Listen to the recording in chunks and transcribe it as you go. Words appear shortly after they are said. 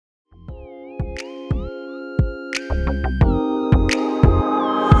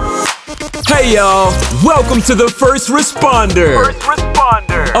Hey y'all, welcome to The First Responder.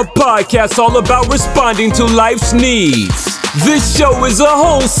 A podcast all about responding to life's needs. This show is a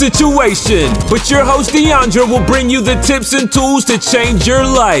whole situation, but your host Deandra will bring you the tips and tools to change your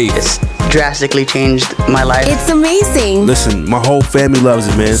life. It's drastically changed my life. It's amazing. Listen, my whole family loves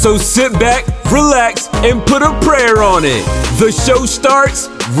it, man. So sit back, relax, and put a prayer on it. The show starts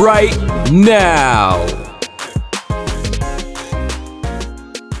right now.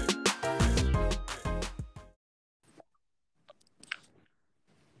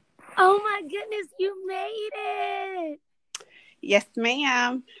 Oh my goodness, you made it. Yes,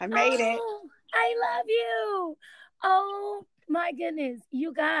 ma'am. I made it. I love you. Oh my goodness,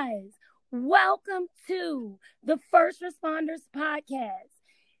 you guys. Welcome to the First Responders Podcast,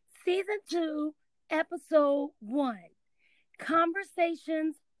 Season 2, Episode 1,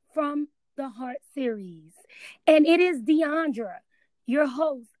 Conversations from the Heart series. And it is Deandra, your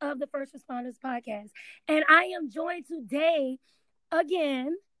host of the First Responders Podcast. And I am joined today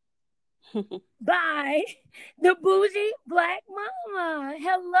again by the Boujee Black Mama.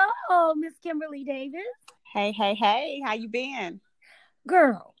 Hello, Miss Kimberly Davis. Hey. How you been?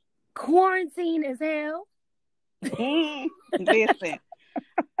 Girl, quarantine as hell. Listen,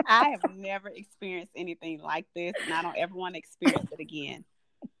 I have never experienced anything like this, and I don't ever want to experience it again.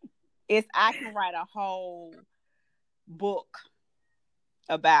 I can write a whole book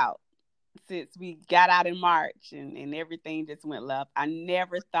about since we got out in March and everything just went left. I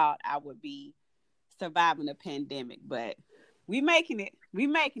never thought I would be surviving a pandemic, but we making it. We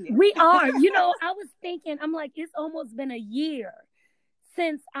We are. You know, I was thinking, I'm like, it's almost been a year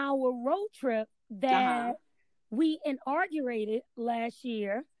since our road trip that we inaugurated last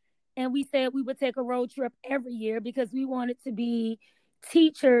year. And we said we would take a road trip every year because we wanted to be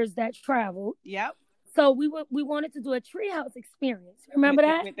teachers that traveled. Yep. So we wanted to do a treehouse experience. Remember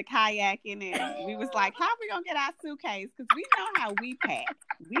that? With the kayaking, and we was like, how are we going to get our suitcase? Because we know how we pack.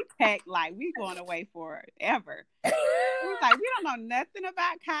 We pack like we going away forever. We was like, we don't know nothing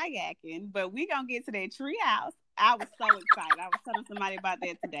about kayaking, but we going to get to that treehouse. I was so excited. I was telling somebody about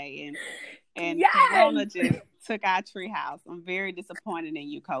that today. And yes! Corona just took our treehouse. I'm very disappointed in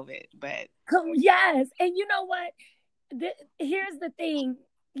you, COVID. But yes. And you know what? Here's the thing.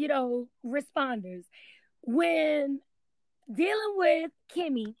 You know, responders, when dealing with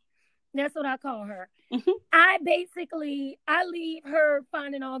Kimmy, that's what I call her. I leave her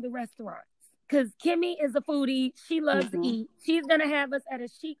finding all the restaurants because Kimmy is a foodie. She loves to eat. She's going to have us at a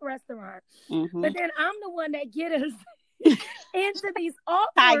chic restaurant. But then I'm the one that get us into these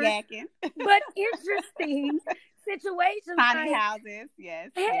awkward, kayaking, but interesting situations. Tiny houses, yes.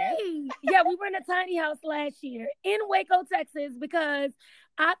 Hey, yeah, we were in a tiny house last year in Waco, Texas, because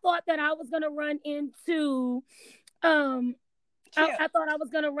I thought that I was going to run into, I thought I was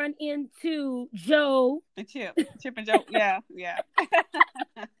going to run into Joe. Chip and Joe, yeah. I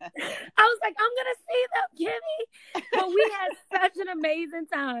was like, I'm going to see them, Kimmy. But we had such an amazing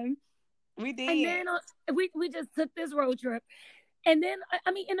time. We did. And then we just took this road trip. And then,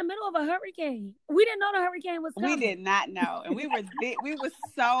 I mean, in the middle of a hurricane, we didn't know the hurricane was coming. We did not know. And we were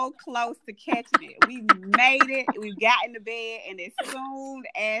so close to catching it. We made it. We got in the bed. And as soon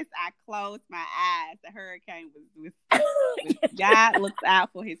as I closed my eyes, the hurricane was God looks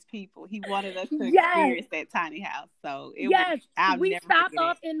out for his people. He wanted us to experience that tiny house. So we stopped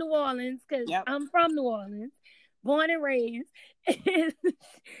off in New Orleans because I'm from New Orleans, born and raised.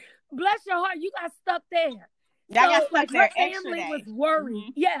 Bless your heart, you got stuck there. Y'all got stuck there extra day. Your family was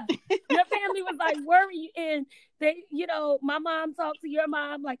worried. Yeah. Your family was like worried. And they, you know, my mom talked to your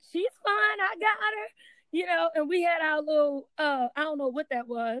mom like, she's fine. I got her. You know, and we had our little, I don't know what that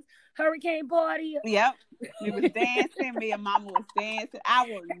was, hurricane party. Yep. We was dancing. Me and mama was dancing. I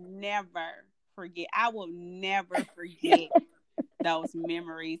will never forget those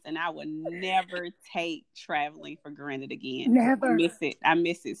memories. And I will never take traveling for granted again. Never. I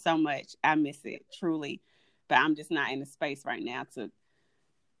miss it so much. I miss it truly. But I'm just not in the space right now to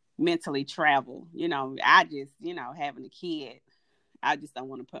mentally travel. You know, I just, having a kid, I just don't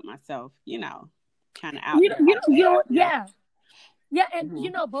want to put myself, kind of out there. Yeah.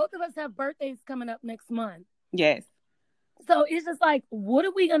 And, both of us have birthdays coming up next month. Yes. So it's just like, what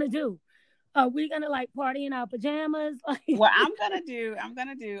are we going to do? Are we going to party in our pajamas? Well, I'm going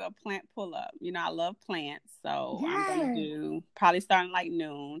to do a plant pull up. I love plants. So I'm going to do probably starting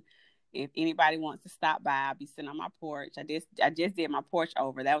noon. If anybody wants to stop by, I'll be sitting on my porch. I just did my porch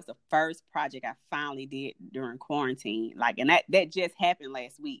over. That was the first project I finally did during quarantine. And that just happened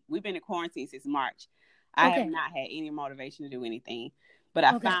last week. We've been in quarantine since March. I have not had any motivation to do anything, but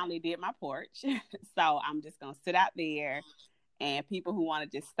I finally did my porch. So I'm just going to sit out there and people who want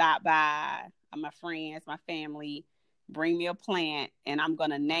to just stop by, my friends, my family, bring me a plant, and I'm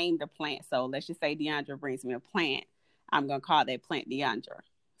going to name the plant. So let's just say Deandra brings me a plant. I'm going to call that plant Deandra.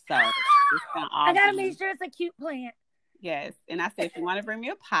 So it's gonna I got to make sure it's a cute plant. Yes. And I said, if you want to bring me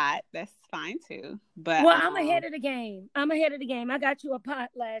a pot, that's fine too. But well, I'm ahead of the game. I got you a pot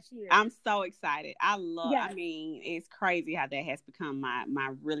last year. I'm so excited. I mean, it's crazy how that has become my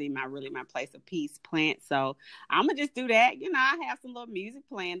place of peace plant. So I'm going to just do that. You know, I have some little music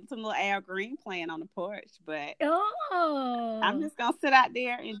playing, some little Al Green playing on the porch, but I'm just going to sit out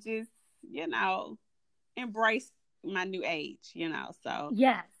there and just, you know, embrace my new age, you know. So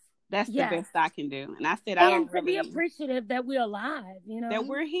yes. That's the best I can do. And I said, be appreciative that we're alive, you know, that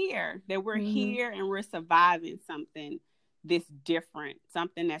we're here, here and we're surviving something this different,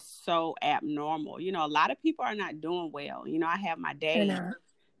 something that's so abnormal. You know, a lot of people are not doing well. You know, I have my days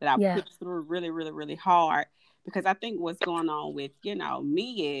that I put through really, really, really hard, because I think what's going on with, you know,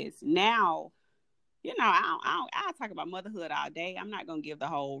 me is now, you know, I'll talk about motherhood all day. I'm not going to give the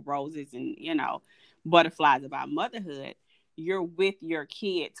whole roses and, you know, butterflies about motherhood. You're with your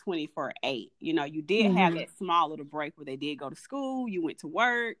kid 24/8. You know, you did have that small little break where they did go to school. You went to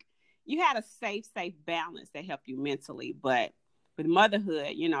work. You had a safe balance that helped you mentally. But with motherhood,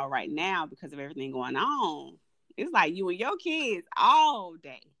 you know, right now, because of everything going on, it's like you and your kids all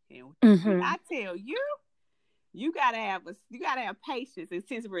day. And I tell you, you gotta have patience. And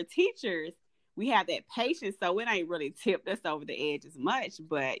since we're teachers, we have that patience, so it ain't really tipped us over the edge as much.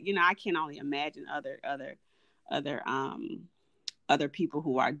 But you know, I can only imagine other people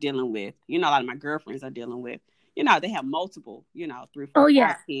who are dealing with, you know, a lot of my girlfriends are dealing with, you know, they have multiple, you know, 3, 4,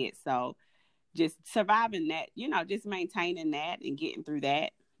 5 kids. So just surviving that, you know, just maintaining that and getting through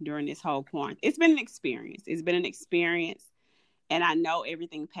that during this whole quarantine. It's been an experience. And I know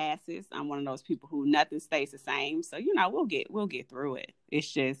everything passes. I'm one of those people who nothing stays the same. So, you know, we'll get through it. It's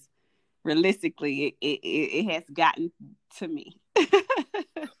just realistically, it has gotten to me.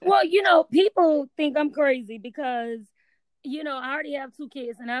 Well, you know, people think I'm crazy because, you know, I already have 2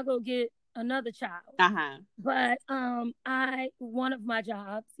 kids and I'll go get another child. But one of my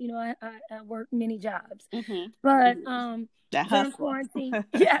jobs, you know, I work many jobs. But that hustle quarantine,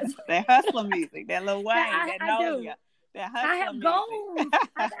 yes, that hustler music, that Lil Wayne, that Novia, that hustler I have music. goals.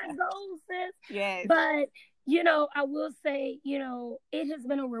 I got goals, sis. Yes. But you know, I will say, you know, it has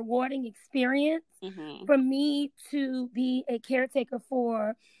been a rewarding experience for me to be a caretaker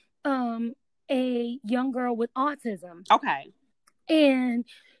for a young girl with autism. Okay. And,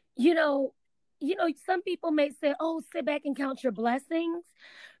 you know, some people may say, oh, sit back and count your blessings.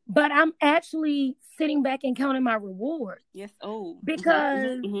 But I'm actually sitting back and counting my rewards. Yes. Oh.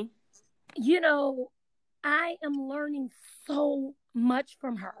 Because, you know, I am learning so much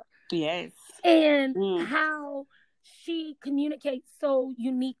from her. Yes. And how she communicates so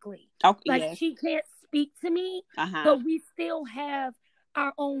uniquely. Like she can't speak to me, but we still have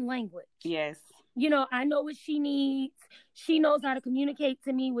our own language. Yes. You know, I know what she needs. She knows how to communicate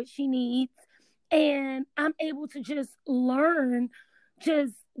to me what she needs. And I'm able to just learn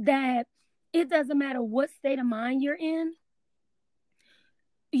just that it doesn't matter what state of mind you're in.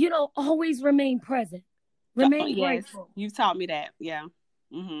 You know, always remain present. Remain grateful. You've taught me that. Yeah.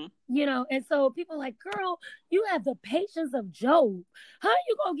 You know, and so people are like, girl, you have the patience of Job. How are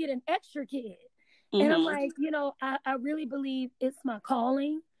you gonna get an extra kid? And I'm like, you know, I really believe it's my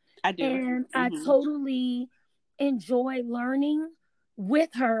calling. I do. And I totally enjoy learning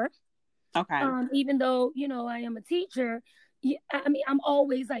with her. Okay. Even though, you know, I am a teacher, I mean, I'm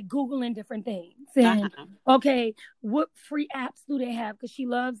always like Googling different things. And okay, what free apps do they have? Because she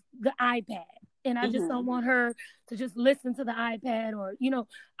loves the iPad. And I just don't want her to just listen to the iPad, or, you know,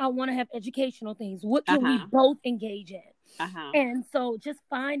 I want to have educational things. What can we both engage in? And so just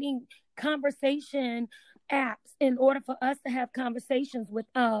finding conversation apps in order for us to have conversations with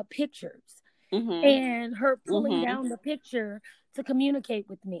pictures and her pulling down the picture to communicate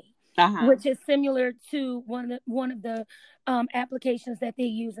with me, which is similar to one of the applications that they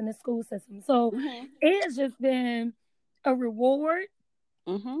use in the school system. So it has just been a reward.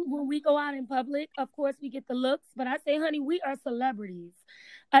 When we go out in public, of course, we get the looks. But I say, honey, we are celebrities.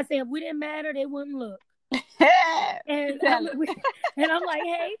 I say, if we didn't matter, they wouldn't look. and I'm like,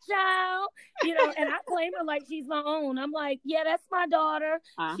 hey, child. You know, and I claim her like she's my own. I'm like, yeah, that's my daughter.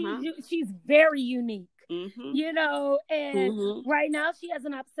 She's very unique. You know, and right now she has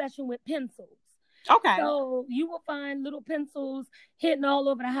an obsession with pencils. Okay. So you will find little pencils hidden all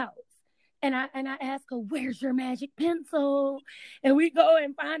over the house. And I ask her, where's your magic pencil? And we go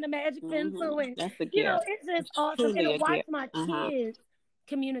and find the magic pencil. And, you know, it's just awesome. And to watch my kids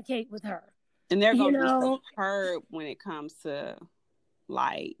communicate with her. And they're You going to be know, superb when it comes to,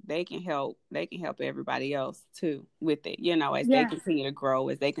 like, they can help everybody else too with it, you know, as they yeah. continue to grow,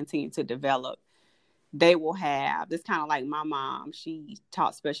 as they continue to develop. They will have this, kind of like my mom. She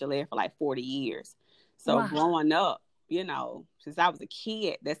taught special ed for like 40 years. So Wow. growing up, you know, since I was a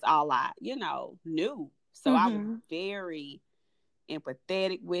kid, that's all I, you know, knew. So I was very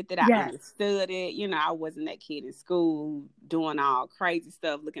empathetic with it. I understood it. You know, I wasn't that kid in school doing all crazy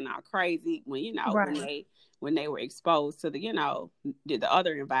stuff, looking all crazy when, you know, when they were exposed to the, you know, the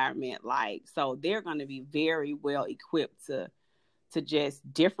other environment. Like, so they're going to be very well equipped to just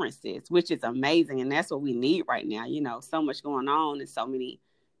differences, which is amazing. And that's what we need right now. You know, so much going on and so many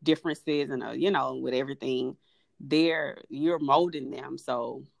differences and, you know, with everything there, you're molding them.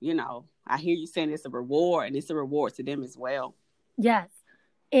 So, you know, I hear you saying it's a reward, and it's a reward to them as well. Yes,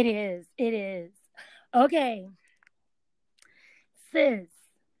 it is. It is. Okay. Sis,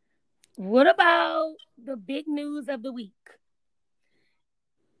 what about the big news of the week?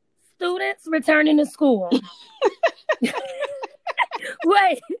 Students returning to school.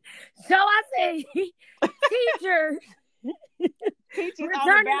 Wait, shall I say teachers on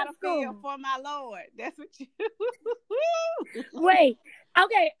the battlefield for my Lord. That's what you. Wait,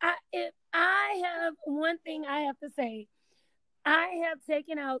 okay. If I have one thing I have to say, I have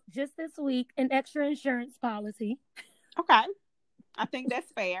taken out just this week an extra insurance policy. Okay, I think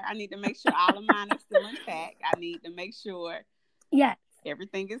that's fair. I need to make sure all of mine are still intact. I need to make sure. Yes.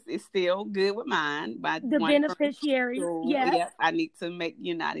 Everything is still good with mine. The beneficiaries. Yes. Yep. I need to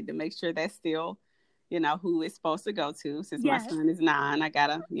make sure that's still, you know, who it's supposed to go to. Since my son is 9, I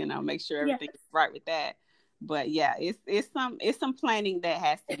gotta, you know, make sure everything is right with that. But yeah, it's some planning that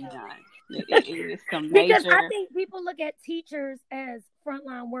has to be done. It's some major. Because I think people look at teachers as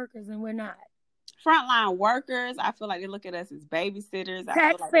frontline workers, and we're not. Frontline workers, I feel like they look at us as babysitters.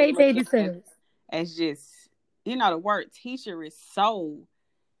 Tax-paid babysitters. As just, you know, the word teacher is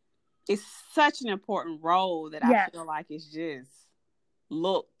it's such an important role that I feel like it's just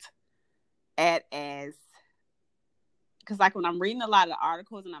looked at as, because like when I'm reading a lot of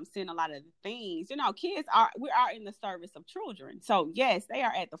articles and I'm seeing a lot of the things, you know, we are in the service of children. So yes, they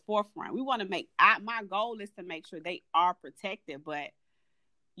are at the forefront. We want to my goal is to make sure they are protected, but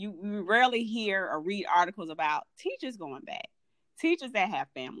you rarely hear or read articles about teachers going back. Teachers that have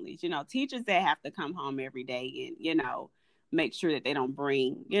families, you know, teachers that have to come home every day and, you know, make sure that they don't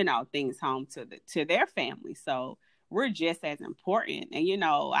bring, you know, things home to their family. So we're just as important. And, you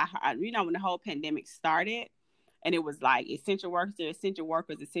know, I when the whole pandemic started and it was like essential workers, essential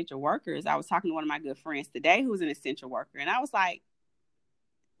workers. I was talking to one of my good friends today who's an essential worker. And I was like,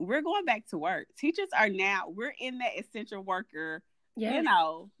 we're going back to work. Teachers we're in that essential worker. Yes. You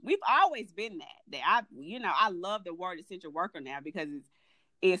know, we've always been that I love the word essential worker now because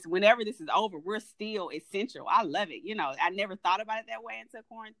it's whenever this is over, we're still essential. I love it. You know, I never thought about it that way until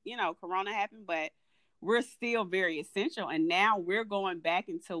Corona happened, but we're still very essential. And now we're going back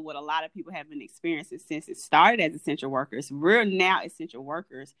into what a lot of people have been experiencing since it started as essential workers. We're now essential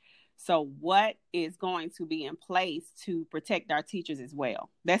workers. So what is going to be in place to protect our teachers as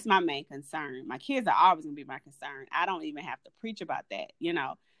well? That's my main concern. My kids are always going to be my concern. I don't even have to preach about that. You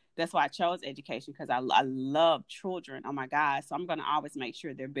know, that's why I chose education, because I love children. Oh my God. So I'm going to always make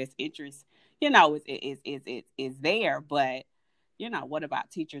sure their best interest, you know, is there. But, you know, what about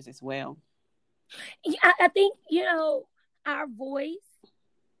teachers as well? I think, you know, our voice,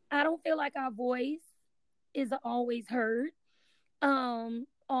 I don't feel like our voice is always heard.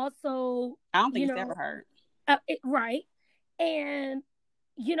 Also, I don't think it's ever heard. Right. And,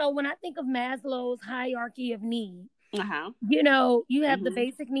 you know, when I think of Maslow's hierarchy of need, you know, you have the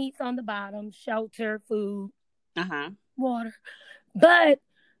basic needs on the bottom: shelter, food, water. But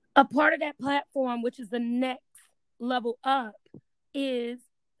a part of that platform, which is the next level up, is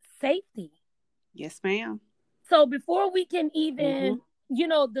safety. Yes, ma'am. So before we can even, you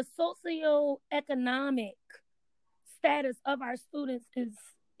know, the socioeconomic status of our students is,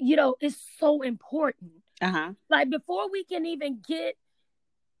 you know, is so important. Like before we can even get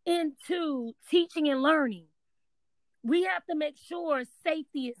into teaching and learning, we have to make sure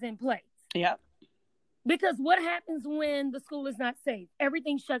safety is in place. Yep. Because what happens when the school is not safe?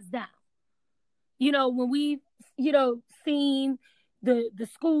 Everything shuts down. You know, when we've, you know, seen the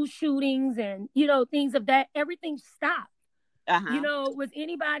school shootings and, you know, things of that, everything stopped. You know, was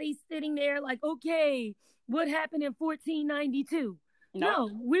anybody sitting there like, okay, what happened in 1492? No,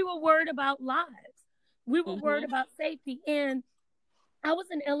 we were worried about lives. We were worried about safety. And I was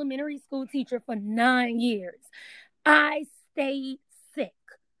an elementary school teacher for 9 years. I stayed sick.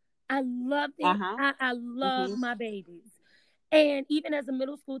 I loved it. I loved my babies. And even as a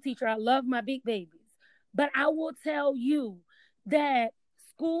middle school teacher, I love my big babies. But I will tell you that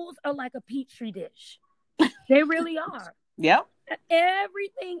schools are like a petri dish. They really are. Yep.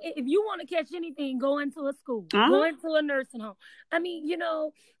 Everything, if you want to catch anything, go into a school, go into a nursing home. I mean,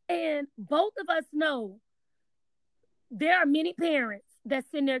 and both of us know there are many parents that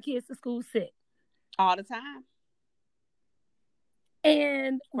send their kids to school sick. All the time.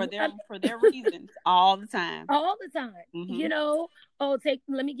 And for their reasons, all the time. All the time.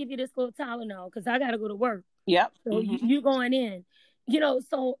 Mm-hmm. Let me give you this little Tylenol because I got to go to work. Yep. So you going in,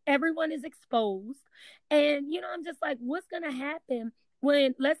 so everyone is exposed. And, I'm just like, what's going to happen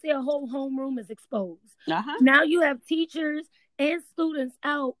when, let's say, a whole homeroom is exposed? Uh-huh. Now you have teachers and students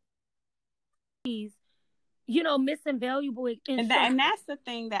out, missing valuable instruction. And that's the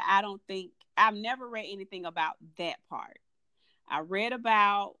thing that I don't think, I've never read anything about that part. I read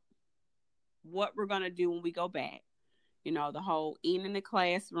about what we're going to do when we go back. The whole eating in the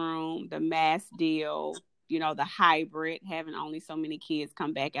classroom, the mask deal, the hybrid, having only so many kids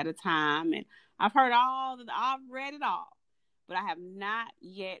come back at a time. And I've heard I've read it all, but I have not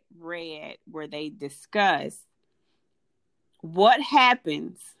yet read where they discuss what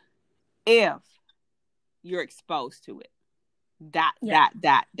happens if you're exposed to it. Dot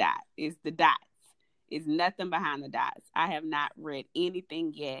is the dots. Is nothing behind the dots. I have not read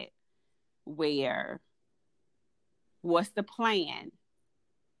anything yet where what's the plan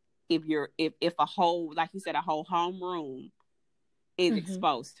if a whole, like you said, a whole homeroom is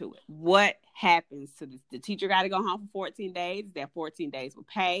exposed to it. What happens to the teacher got to go home for 14 days? That 14 days will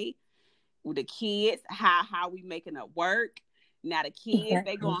pay. With the kids, how we making it work? Now the kids,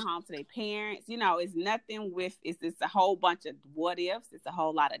 they going home to their parents. It's nothing it's a whole bunch of what ifs. It's a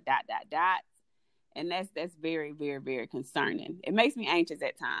whole lot of dots. And that's very, very, very concerning. It makes me anxious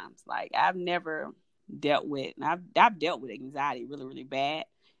at times. Like I've dealt with anxiety really, really bad.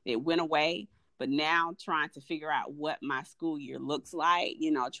 It went away, but now trying to figure out what my school year looks like,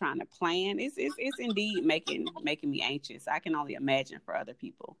 trying to plan, it's indeed making me anxious. I can only imagine for other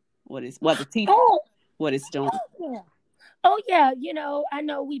people what the teacher, what it's doing. Oh yeah. I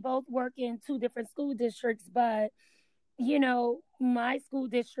know we both work in 2 different school districts, but my school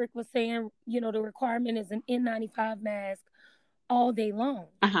district was saying, the requirement is an N95 mask all day long.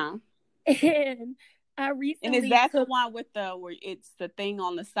 Uh-huh. And I recently... And is that the one with where it's the thing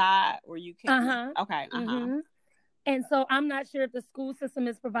on the side where you can... Uh-huh. Okay. Uh-huh. Mm-hmm. And so I'm not sure if the school system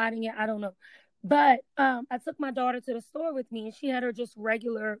is providing it. I don't know. But I took my daughter to the store with me and she had her just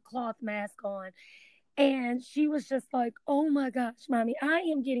regular cloth mask on. And she was just like, oh my gosh, mommy, I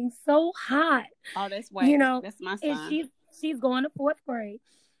am getting so hot. Oh, that's way. That's my son. And she's going to 4th grade.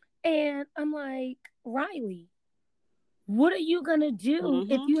 And I'm like, Riley, what are you going to do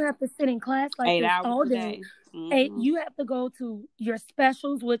if you have to sit in class like 8 this hours all a day? You have to go to your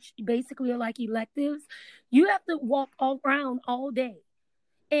specials, which basically are like electives. You have to walk all around all day.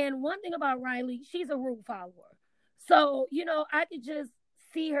 And one thing about Riley, she's a rule follower. So, I could just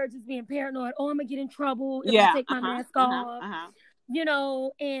see her just being paranoid. Oh, I'm gonna get in trouble if I take my mask off.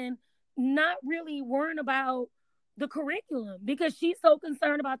 And not really worrying about the curriculum because she's so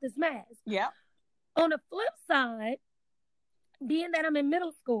concerned about this mask. Yeah. On the flip side, being that I'm in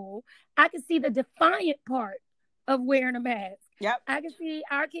middle school, I can see the defiant part of wearing a mask. Yep. I can see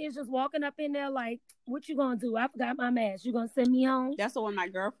our kids just walking up in there like, what you gonna do? I forgot my mask. You gonna send me home? That's what my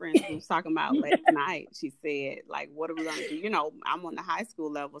girlfriend was talking about last night. She said, like, what are we gonna do? I'm on the high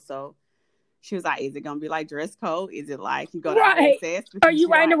school level, so she was like, is it gonna be like dress code? Is it like you go to ISS? Are you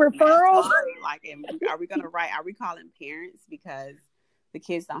writing a referral? Like, are we calling parents because the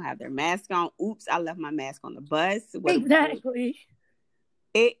kids don't have their mask on? Oops, I left my mask on the bus. Exactly.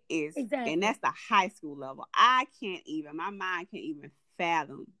 It is, and that's the high school level. My mind can't even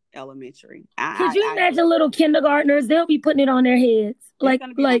fathom elementary. Could you imagine little kindergartners? They'll be putting it on their heads. It's going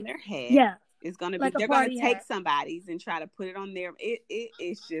to be on their head. Yeah. It's going to be, they're going to take somebody's and try to put it on their,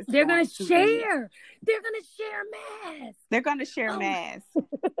 it's just. They're going to share. They're going to share masks. They're going to share masks.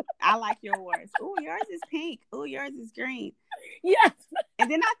 I like yours. Oh, yours is pink. Oh, yours is green. Yes. And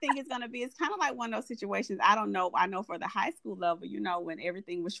then I think it's kind of like one of those situations. I don't know. I know for the high school level, when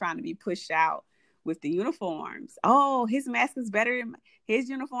everything was trying to be pushed out with the uniforms. Oh, his mask is better than his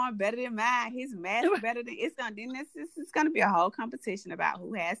uniform, better than mine. His mask better than it's going to be a whole competition about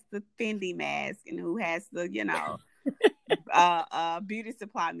who has the Fendi mask and who has the beauty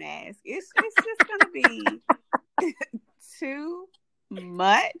supply mask. It's just going to be too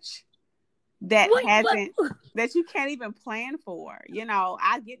much that you can't even plan for.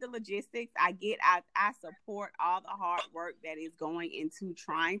 I get the logistics. I support all the hard work that is going into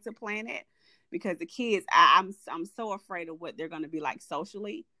trying to plan it. because the kids, I'm so afraid of what they're going to be like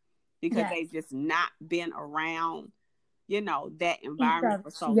socially, because they've just not been around, that environment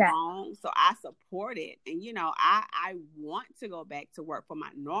for so long. So I support it. And, I want to go back to work for my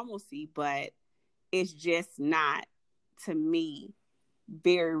normalcy, but it's just not, to me,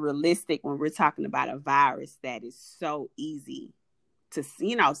 very realistic when we're talking about a virus that is so easy to,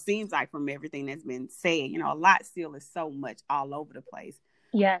 seems like from everything that's been said, a lot still is so much all over the place.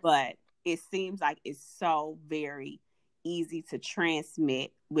 Yeah. But it seems like it's so very easy to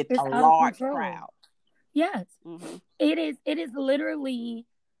transmit with a large crowd. Yes. Mm-hmm. It is literally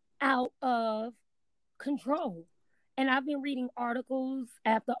out of control. And I've been reading articles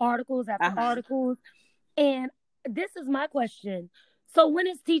after articles after articles. And this is my question. So when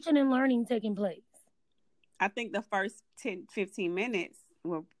is teaching and learning taking place? I think the first 10, 15 minutes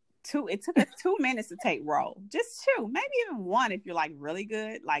were it took us 2 minutes to take roll. Just 2, maybe even 1 if you're like really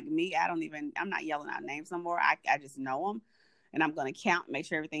good. Like me, I'm not yelling out names no more. I just know them, and I'm going to count, make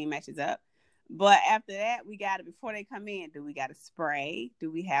sure everything matches up. But after that, we got to, before they come in, do we got to spray?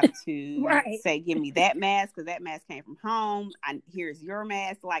 Do we have to say, give me that mask, because that mask came from home? Here's your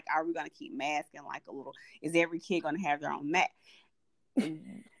mask. Like, are we going to keep masking like a little? Is every kid going to have their own mask?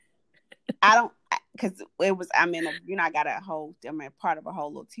 I don't, because it was, I'm part of a whole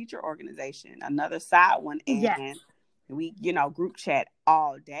little teacher organization, another side one. And we, group chat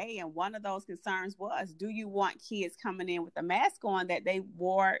all day. And one of those concerns was, do you want kids coming in with a mask on that they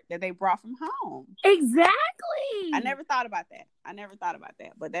brought from home? Exactly. I never thought about that.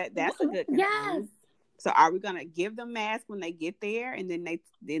 But that's a good concern. Yes. So are we going to give them masks when they get there? And then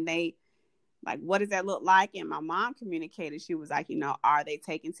they like, what does that look like? And my mom communicated. She was like, are they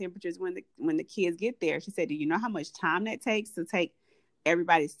taking temperatures when the kids get there? She said, do you know how much time that takes to take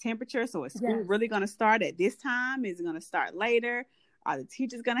everybody's temperature? So is school really going to start at this time? Is it going to start later? Are the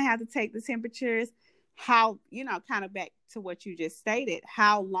teachers going to have to take the temperatures? How, kind of back to what you just stated,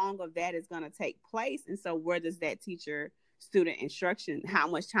 how long of that is going to take place? And so where does that teacher student instruction, how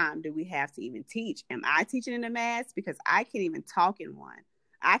much time do we have to even teach? Am I teaching in a mask? Because I can't even talk in one.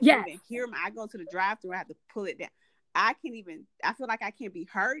 I can't even hear them. I go to the drive-thru, I have to pull it down. I feel like I can't be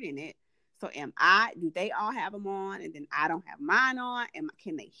heard in it. So do they all have them on and then I don't have mine on?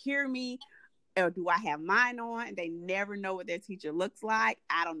 Can they hear me? Or do I have mine on and they never know what their teacher looks like?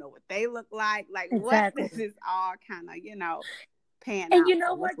 I don't know what they look like. Like, exactly. What? This is all kind of, pan out. And you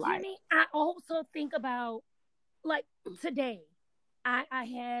know what, Jenny? I also think about, like, today, I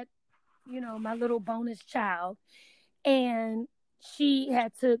had, my little bonus child, and she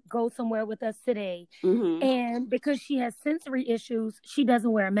had to go somewhere with us today. Mm-hmm. And because she has sensory issues, she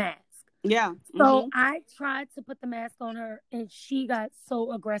doesn't wear a mask. Yeah. So I tried to put the mask on her, and she got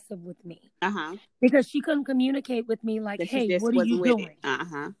so aggressive with me. Because she couldn't communicate with me like, hey, what are you doing?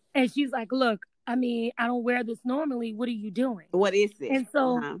 And she's like, look, I don't wear this normally. What are you doing? What is this? And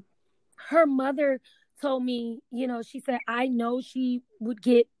so her mother told me, she said, I know she would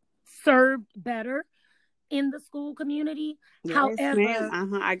get served better in the school community. Yes, however,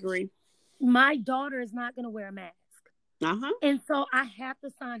 I agree. My daughter is not going to wear a mask. And so I have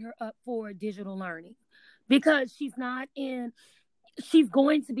to sign her up for digital learning, because she's going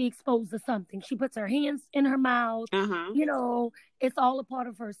to be exposed to something. She puts her hands in her mouth, it's all a part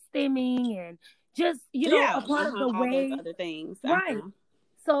of her stimming and just, a part of the all way. Those other things. Right.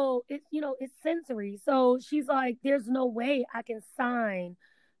 So it's, it's sensory. So she's like, there's no way I can sign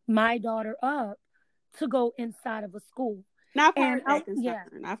my daughter up to go inside of a school. Now, I've heard that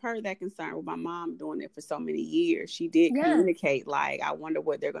concern. I've heard that concern with my mom doing it for so many years. She did communicate, like, I wonder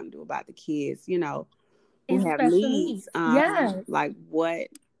what they're going to do about the kids, who have needs. Like, what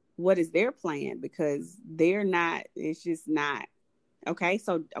is their plan? Because they're not, it's just not. Okay,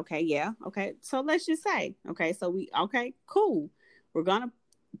 so, so let's just say, cool. We're going to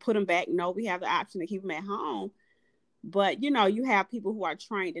put them back. No, we have the option to keep them at home. But, you have people who are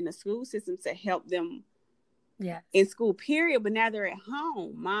trained in the school system to help them in school, period. But now they're at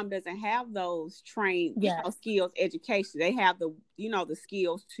home. Mom doesn't have those trained skills, education. They have the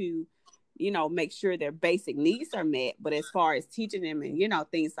skills to, make sure their basic needs are met. But as far as teaching them and,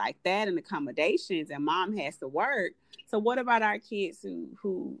 things like that and accommodations, and mom has to work. So what about our kids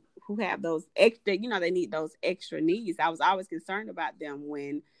who have those extra, they need those extra needs? I was always concerned about them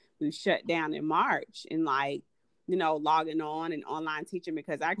when we shut down in March and logging on and online teaching,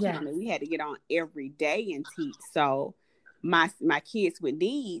 because our kids, we had to get on every day and teach. So my kids with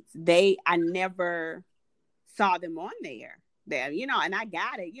needs, I never saw them on there. And I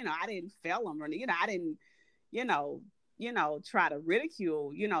got it. I didn't fail them, or I didn't, try to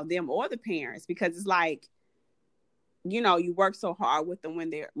ridicule, them or the parents, because it's like, you work so hard with them when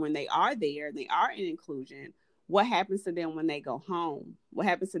they are there, they are in inclusion. What happens to them when they go home? What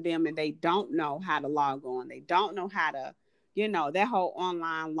happens to them and they don't know how to log on? They don't know how to, that whole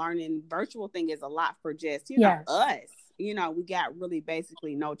online learning virtual thing is a lot for just, Yes. us. We got really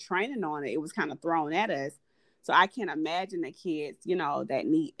basically no training on it. It was kind of thrown at us. So I can't imagine the kids, that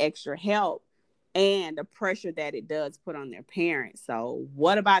need extra help and the pressure that it does put on their parents. So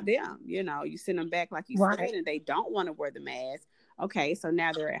what about them? You send them back, like you said, and they don't want to wear the mask. Okay, so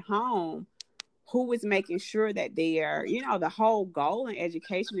now they're at home. Who is making sure that they are, the whole goal in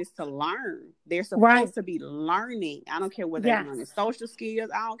education is to learn. They're supposed to be learning. I don't care whether they're learning social skills.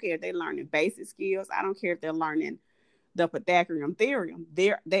 I don't care if they're learning basic skills. I don't care if they're learning the Pythagorean theorem.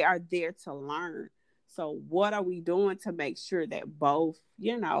 They are there to learn. So what are we doing to make sure that both,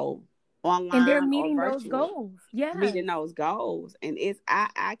 online and they're meeting or those virtual, goals? Yeah, meeting those goals? And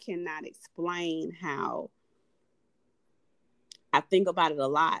I cannot explain how. I think about it a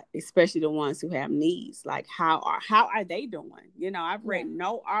lot, especially the ones who have needs. Like how are they doing? I've read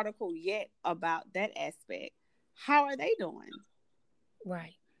no article yet about that aspect. How are they doing?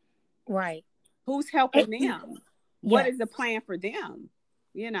 Right. Who's helping them? What is the plan for them?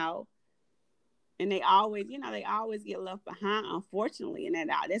 And they always get left behind, unfortunately, and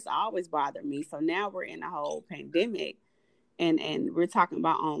that's always bothered me. So now we're in a whole pandemic, and we're talking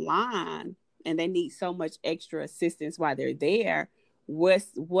about online, and they need so much extra assistance while they're there.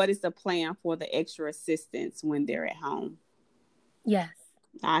 What is the plan for the extra assistance when they're at home? Yes.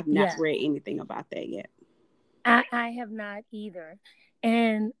 I've not read anything about that yet. I have not either.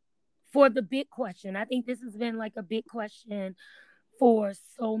 And for the big question, I think this has been like a big question for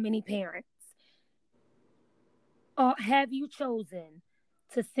so many parents. Have you chosen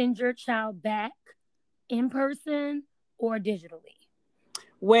to send your child back in person or digitally?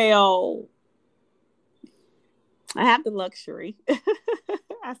 Well, I have the luxury.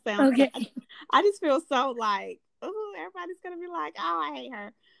 I just feel so like, oh, everybody's gonna be like, oh, I hate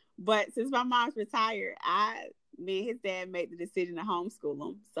her. But since my mom's retired, me and his dad made the decision to homeschool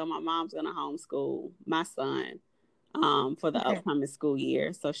him. So my mom's gonna homeschool my son for the upcoming school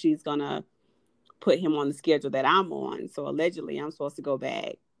year. So she's gonna put him on the schedule that I'm on. So allegedly, I'm supposed to go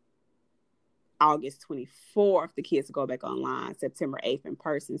back August 24th. The kids will go back online September 8th in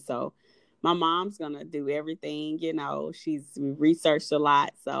person. So my mom's going to do everything, she's researched a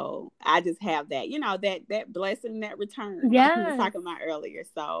lot. So I just have that, that blessing, that return I was talking about earlier.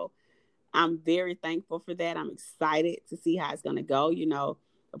 So I'm very thankful for that. I'm excited to see how it's going to go.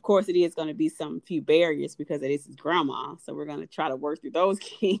 Of course, it is going to be some few barriers because it is his grandma. So we're going to try to work through those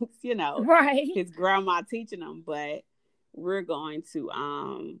kinks, his grandma teaching them. But we're going to,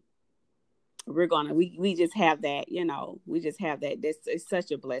 we just have that, we just have that. It's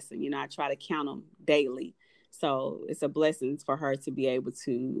such a blessing. I try to count them daily. So it's a blessing for her to be able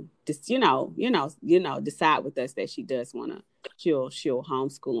to just, decide with us that she does want to, she'll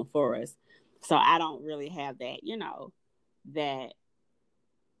homeschool them for us. So I don't really have that, that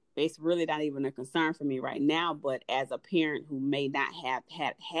it's really not even a concern for me right now. But as a parent who may not have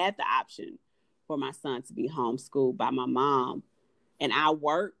had the option for my son to be homeschooled by my mom, and I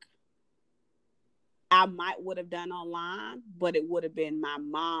work, I would have done online, but it would have been my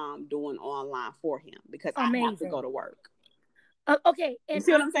mom doing online for him because I have to go to work. Okay. And you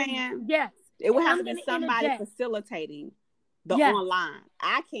see what I'm saying? Yes. It would have to be somebody facilitating the online.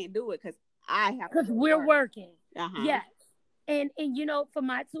 I can't do it because I have to. Because we're working. Yes. And for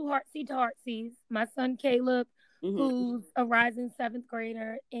my two heartsies, my son Caleb, who's a rising 7th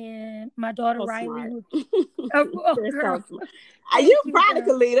grader, and my daughter Riley, who's girl. You probably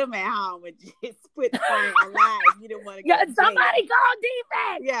could leave them at home and just put the phone online if you didn't want to go to jail. Somebody call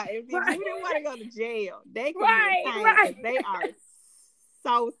defense. Yeah, if you didn't want to go to jail, they can be they are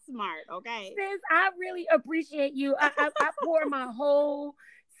so smart, okay? Sis, I really appreciate you. I pour my whole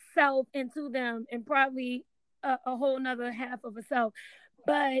self into them and probably a whole nother half of a self.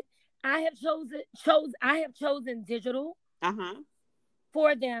 But I have chosen digital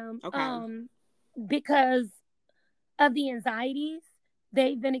for them because of the anxieties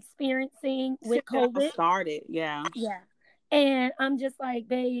they've been experiencing with COVID. Started, yeah. And I'm just like,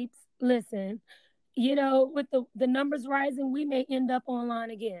 babes, listen, with the numbers rising, we may end up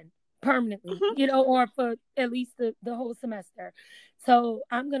online again permanently, or for at least the whole semester. So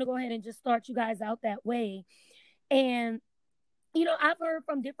I'm going to go ahead and just start you guys out that way. And, I've heard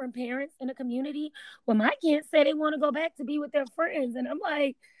from different parents in the community, well, my kids say they want to go back to be with their friends. And I'm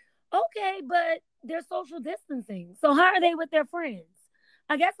like, okay, but they're social distancing. So how are they with their friends?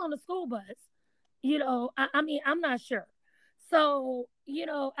 I guess on the school bus, I mean, I'm not sure. So,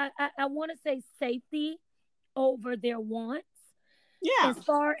 I want to say safety over their wants. Yeah. As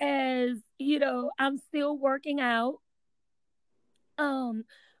far as, I'm still working out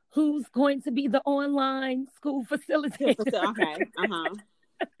who's going to be the online school facilitator. Okay.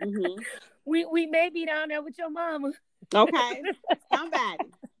 Mm-hmm. We may be down there with your mama. Okay. Somebody.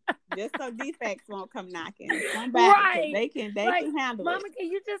 Just so defects won't come knocking. Somebody, Right. They can handle Mama, it.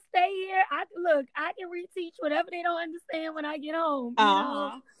 can you just stay here? I can reteach whatever they don't understand when I get home.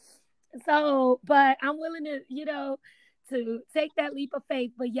 So, but I'm willing to, to take that leap of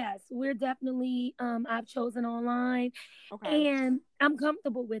faith. But yes, we're definitely I've chosen online, and I'm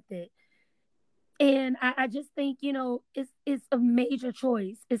comfortable with it. And I just think, it's a major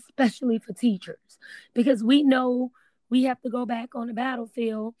choice, especially for teachers, because we know we have to go back on the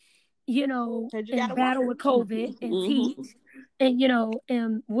battlefield, and battle with COVID and teach. And,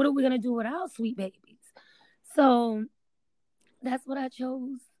 and what are we going to do with our sweet babies? So that's what I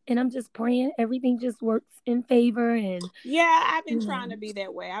chose. And I'm just praying everything just works in favor. And yeah, I've been trying to be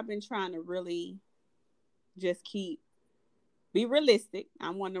that way. I've been trying to really just be realistic.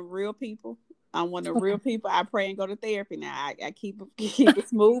 I'm one of the real people. I pray and go to therapy now. I keep a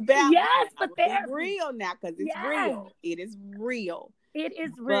smooth balance. Yes, but therapy. Real now, because it's real. It is real. It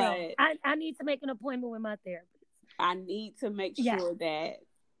is real. I need to make an appointment with my therapist. I need to make sure that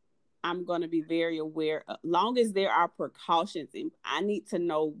I'm going to be very aware. Long as there are precautions, and I need to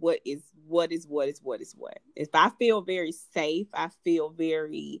know what is what. If I feel very safe, I feel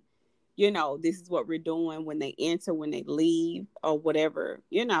very, this is what we're doing when they enter, when they leave, or whatever.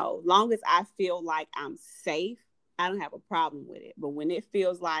 Long as I feel like I'm safe, I don't have a problem with it. But when it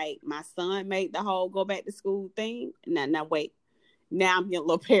feels like my son made the whole go back to school thing, now wait. Now I'm getting a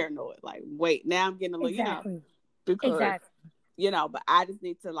little paranoid. Like, wait, now I'm getting a little, because, but I just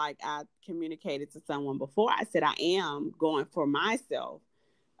need to, I communicated to someone before. I said, I am going for myself.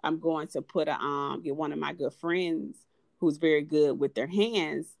 I'm going to get one of my good friends who's very good with their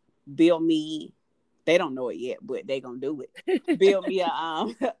hands, build me. They don't know it yet, but they gonna do it. Build me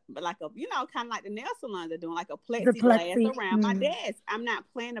kind of like the nail salons are doing, like a plexiglass around my desk. I'm not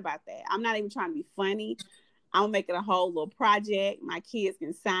playing about that. I'm not even trying to be funny. I'm gonna make it a whole little project. My kids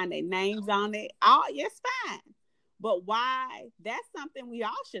can sign their names on it. Oh, it's fine. But why? That's something we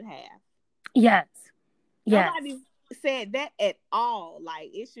all should have. Yes. Nobody said that at all. Like,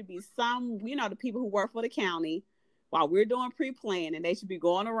 it should be some, the people who work for the county, while we're doing pre-planning, and they should be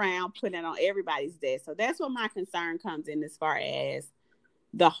going around putting it on everybody's desk. So that's where my concern comes in, as far as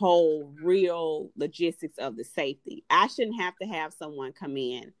the whole real logistics of the safety. I shouldn't have to have someone come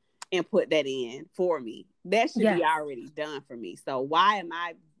in and put that in for me. That should be already done for me. So why am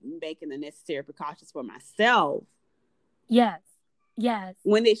I making the necessary precautions for myself? Yes.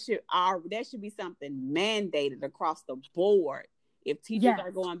 When that should be something mandated across the board. If teachers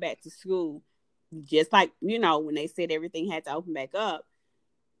are going back to school, just like, when they said everything had to open back up,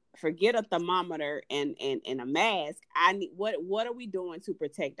 forget a thermometer and a mask. I need, what are we doing to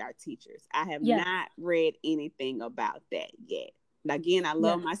protect our teachers? I have not read anything about that yet. Again, I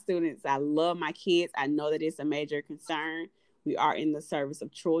love my students. I love my kids. I know that it's a major concern. We are in the service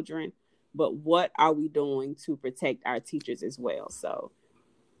of children, but what are we doing to protect our teachers as well? So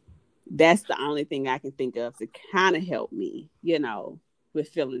that's the only thing I can think of to kind of help me, with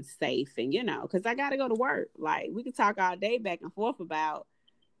feeling safe. And, because I got to go to work. Like, we can talk all day back and forth about,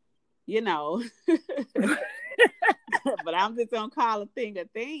 but I'm just going to call a thing a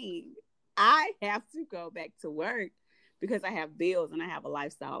thing. I have to go back to work because I have bills and I have a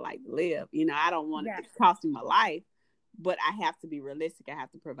lifestyle I like to live. I don't want it to cost me my life, but I have to be realistic. I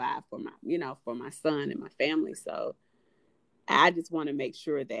have to provide for my, for my son and my family. So I just want to make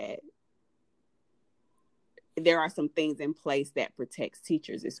sure that there are some things in place that protects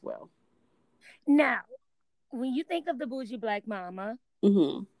teachers as well. Now, when you think of the Boujee Black Mama,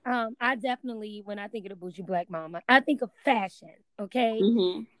 I definitely, when I think of the Boujee Black Mama, I think of fashion, okay?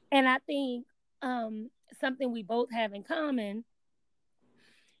 And I think something we both have in common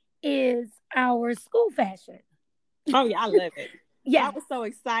is our school fashion. Oh, yeah, I love it. Yeah, I was so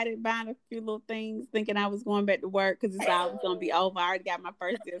excited buying a few little things, thinking I was going back to work because it's always going to be over. I already got my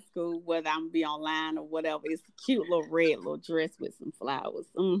first day of school, whether I'm going to be online or whatever. It's a cute little red little dress with some flowers.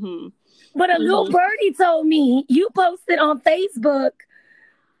 But a little birdie told me you posted on Facebook,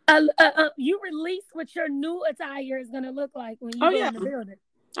 you released what your new attire is going to look like when you go in the building.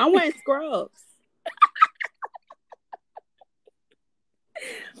 I'm wearing scrubs.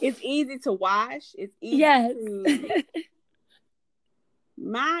 It's easy to wash. It's easy to...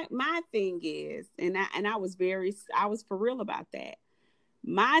 My thing is, and I was for real about that.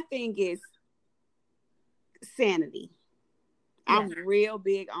 My thing is sanity. I'm real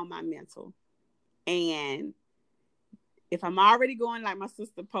big on my mental. And if I'm already going, like my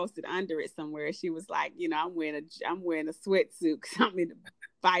sister posted under it somewhere, she was like, I'm wearing a sweatsuit because I'm in the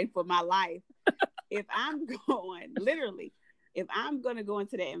fight for my life. If I'm going to go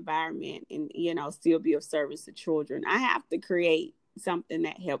into that environment and, still be of service to children, I have to create something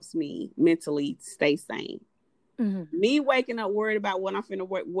that helps me mentally stay sane. Mm-hmm. Me waking up worried about what I'm finna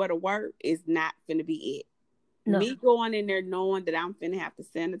work, what to work is not finna be it. No. Me going in there knowing that I'm finna have to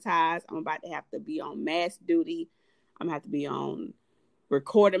sanitize. I'm about to have to be on mass duty. I'm gonna have to be on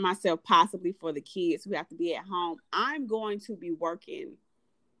recording myself possibly for the kids who have to be at home. I'm going to be working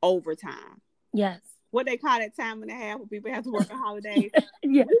overtime. Yes. What they call that time and a half when people have to work on holidays.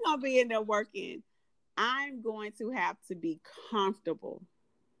 Yeah. We're gonna be in there working. I'm going to have to be comfortable.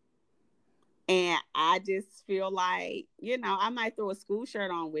 And I just feel like, I might throw a school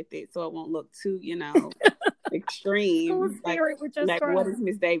shirt on with it so it won't look too, extreme. Like what is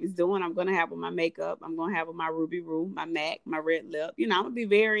Miss Davis doing? I'm going to have on my makeup. I'm going to have on my ruby roux, my MAC, my red lip. I'm going to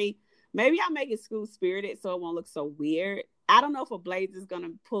be maybe I'll make it school spirited so it won't look so weird. I don't know if a blazer is going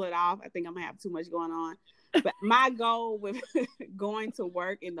to pull it off. I think I'm going to have too much going on. But my goal with going to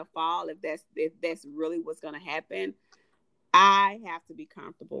work in the fall, if that's really what's going to happen, I have to be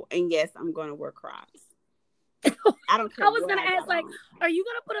comfortable. And yes, I'm going to wear Crocs. I don't care. I was going to ask, are you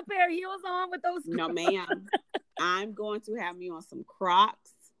going to put a pair of heels on with those Crocs? No, ma'am. I'm going to have me on some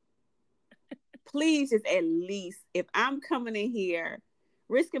Crocs. Please, just at least, if I'm coming in here,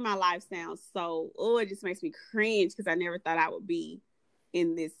 risking my life sounds it just makes me cringe because I never thought I would be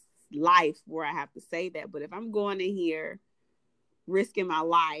in this life where I have to say that. But if I'm going in here, risking my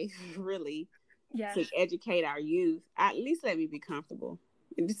life, really, to educate our youth, at least let me be comfortable.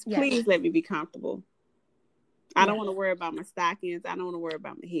 And just please let me be comfortable. I don't want to worry about my stockings. I don't want to worry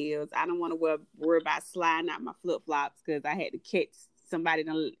about my heels. I don't want to worry about sliding out my flip-flops because I had to catch somebody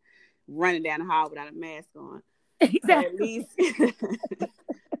running down the hall without a mask on. Exactly.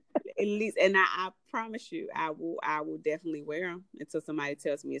 At least, and I promise you, I will definitely wear them until somebody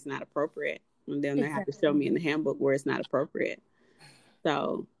tells me it's not appropriate. And then they have to show me in the handbook where it's not appropriate.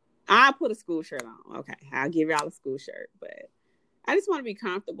 So I'll put a school shirt on. Okay, I'll give y'all a school shirt, but I just want to be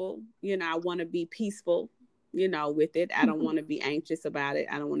comfortable. I want to be peaceful, with it. I don't want to be anxious about it.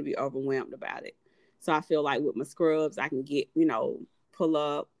 I don't want to be overwhelmed about it. So I feel like with my scrubs, I can get, pull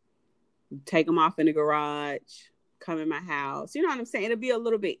up, take them off in the garage, come in my house. You know what I'm saying? It'll be a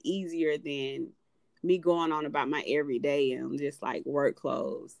little bit easier than me going on about my everyday and just like work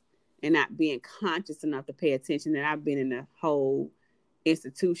clothes and not being conscious enough to pay attention that I've been in a whole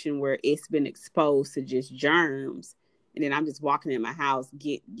institution where it's been exposed to just germs. And then I'm just walking in my house,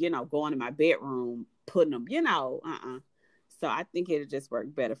 going in my bedroom, putting them, So I think it'll just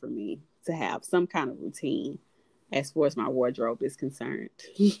work better for me to have some kind of routine as far as my wardrobe is concerned.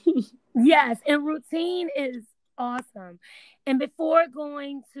 Yes, and routine is awesome. And before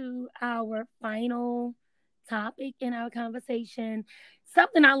going to our final topic in our conversation,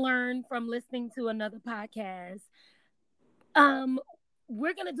 something I learned from listening to another podcast,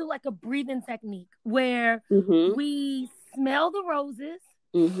 we're going to do like a breathing technique where we smell the roses,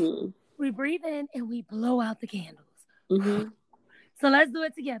 we breathe in, and we blow out the candles. So let's do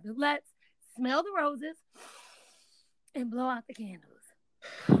it together. Let's smell the roses and blow out the candles.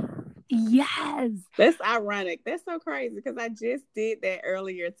 Yes. That's ironic. That's so crazy because I just did that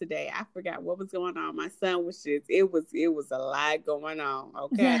earlier today. I forgot what was going on. My son was it was a lot going on.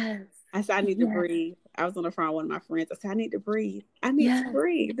 Okay. Yes. I said, I need to breathe. I was on the phone with one of my friends. I said, I need to breathe. I need to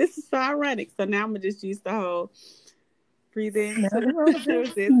breathe. This is so ironic. So now I'm going to just use the whole breathe in.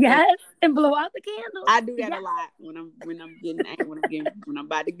 Yes. And blow out the candles. I do that a lot when I'm when I'm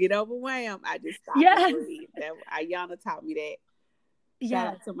about to get overwhelmed. I just stop and breathe. Ayana taught me that. Shout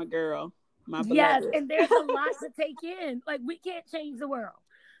out to my girl, my beloved. Yes, and there's a lot to take in. Like, we can't change the world.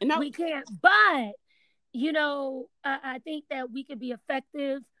 No. We can't. But, I think that we could be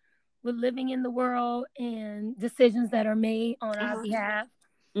effective with living in the world and decisions that are made on our behalf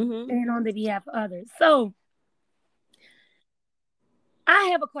and on the behalf of others. So, I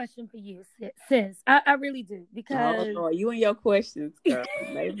have a question for you, sis. I really do. Because you and your questions, girl.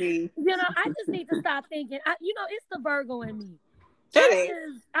 Maybe. I just need to stop thinking. It's the Virgo in me.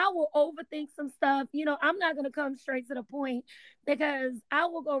 I will overthink some stuff. I'm not going to come straight to the point because I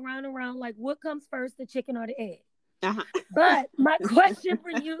will go round and round like what comes first, the chicken or the egg. But my question for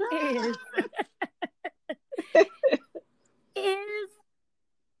you is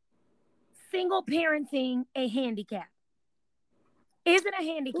single parenting a handicap? Is it a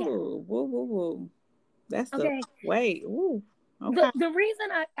handicap? Whoa. That's okay. Wait. Ooh. Okay. The reason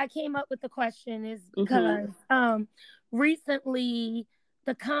I came up with the question is because recently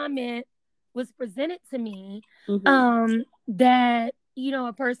the comment was presented to me, Mm-hmm. that,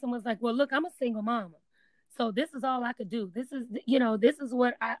 a person was like, well, look, I'm a single mama. So this is all I could do. This is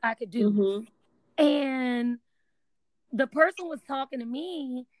what I could do. Mm-hmm. And the person was talking to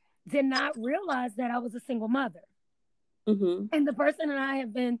me did not realize that I was a single mother. Mm-hmm. And the person and I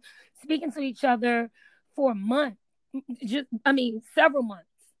have been speaking to each other for a month, several months.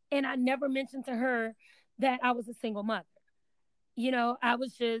 And I never mentioned to her that I was a single mother. I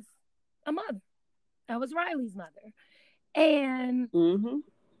was just a mother. I was Riley's mother. And, Mm-hmm.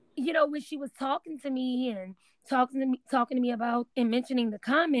 when she was talking to me and talking to me about and mentioning the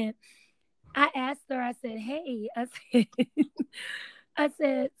comment, I asked her, I said, hey, I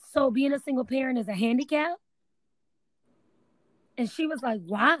said, so being a single parent is a handicap? And she was like,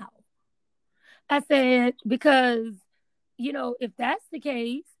 wow. I said, because, if that's the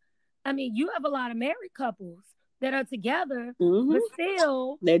case, you have a lot of married couples that are together, Mm-hmm. but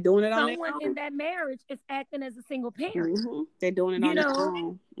still They're doing it on their someone own. in that marriage is acting as a single parent. Mm-hmm. They're doing it on their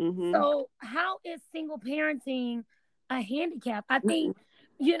own. Mm-hmm. So how is single parenting a handicap? I think,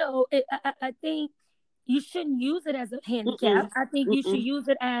 I think you shouldn't use it as a handicap. Mm-mm. I think you should Mm-mm. use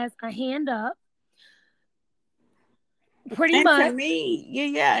it as a hand up. Pretty And much. to me,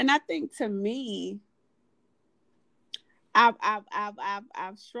 yeah, and I think to me, I've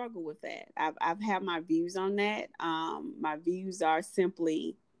struggled with that. I've had my views on that. My views are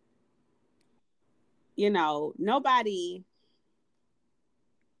simply, nobody.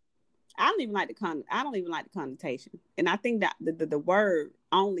 I don't even like the connotation, and I think that the word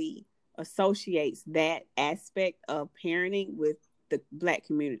only associates that aspect of parenting with the Black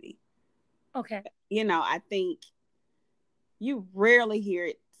community. Okay. I think you rarely hear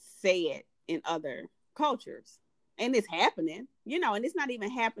it said in other cultures. And it's happening, and it's not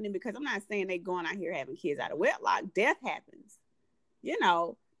even happening because I'm not saying they going out here having kids out of wedlock. Death happens,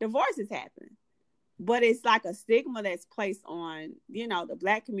 divorces happen. But it's like a stigma that's placed on, the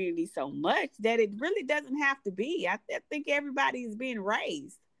Black community so much that it really doesn't have to be. I think everybody is being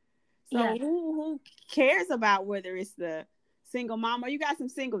raised. So Yeah. who cares about whether it's the single mom or you got some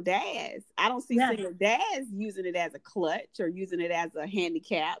single dads? I don't see single dads using it as a clutch or using it as a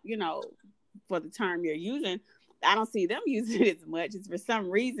handicap, for the term you're using. I don't see them using it as much. It's for some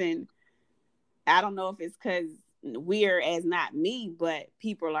reason, I don't know if it's because we're as not me, but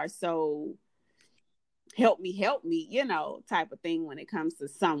people are so help me, type of thing when it comes to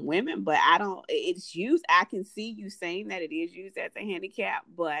some women. But it's used. I can see you saying that it is used as a handicap,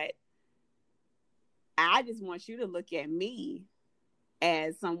 but I just want you to look at me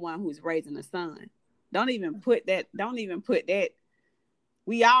as someone who's raising a son. Don't even put that.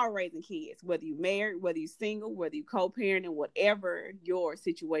 We all raising kids, whether you're married, whether you're single, whether you co-parenting, whatever your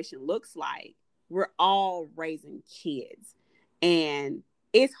situation looks like, we're all raising kids. And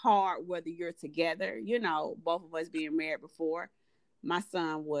it's hard whether you're together, both of us being married before. My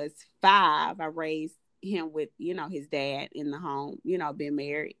son was 5. I raised him with, his dad in the home, being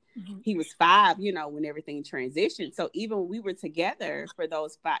married. Mm-hmm. He was 5, when everything transitioned. So even when we were together for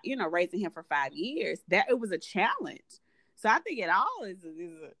those 5, raising him for 5 years, that it was a challenge. So I think it all is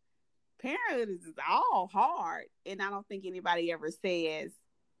parenthood is all hard. And I don't think anybody ever says,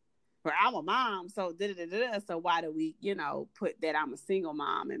 well, I'm a mom, so so why do we, put that I'm a single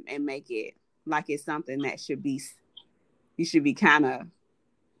mom and make it like it's something that you should be kind of,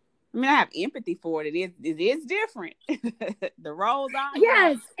 I have empathy for it. It is different. The roles are,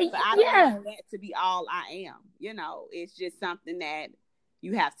 yes, but I don't want that to be all I am. It's just something that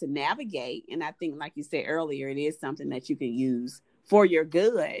you have to navigate. And I think, like you said earlier, it is something that you can use for your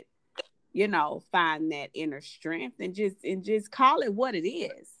good, find that inner strength and just call it what it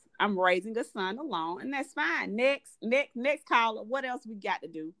is. I'm raising a son alone, and that's fine. Next caller. What else we got to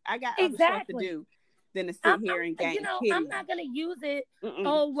do? I got other stuff to do than to sit here and get I'm not going to use it. Mm-mm.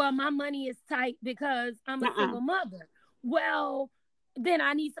 Oh, well, my money is tight because I'm a single mother. Well, then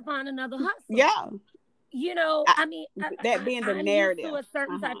I need to find another hustle. Yeah. That being the narrative. I'm used to a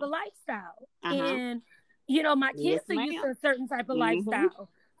certain type of lifestyle. And, my kids are used to a certain type of lifestyle.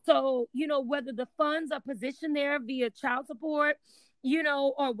 So, whether the funds are positioned there via child support,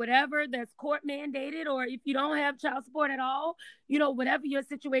 or whatever that's court mandated, or if you don't have child support at all, whatever your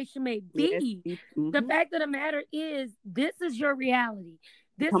situation may be, the fact of the matter is this is your reality.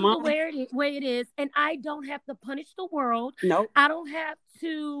 This is the way it is. And I don't have to punish the world. Nope. I don't have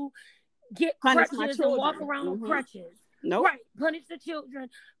to get crutches and walk around with crutches. Nope. Right. Punish the children.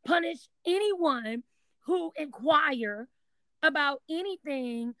 Punish anyone who inquire about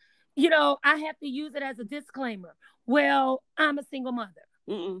anything. I have to use it as a disclaimer. Well, I'm a single mother.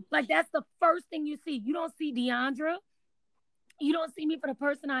 Mm-mm. Like, that's the first thing you see. You don't see Deandra. You don't see me for the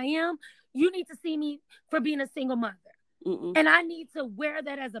person I am. You need to see me for being a single mother. Mm-mm. And I need to wear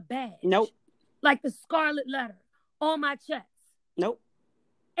that as a badge. Nope. Like the scarlet letter on my chest. Nope.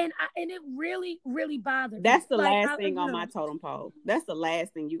 And it really, really bothered me. That's the last thing on my totem pole. That's the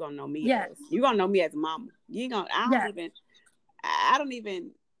last thing you're going to know me as. You're going to know me as a mama.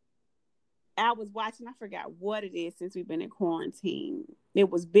 I was watching, I forgot what it is since we've been in quarantine. It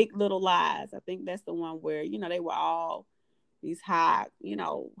was Big Little Lies. I think that's the one where, they were all these high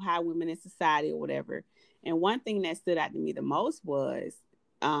women in society or whatever. And one thing that stood out to me the most was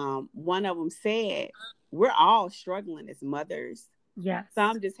one of them said, we're all struggling as mothers. Yes.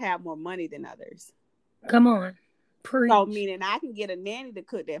 Some just have more money than others. Come on. Preach. So meaning I can get a nanny to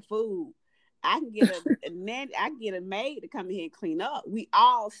cook that food. I can get a nanny, I can get a maid to come in here and clean up. We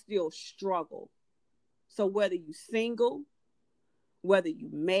all still struggle. So whether you single, whether you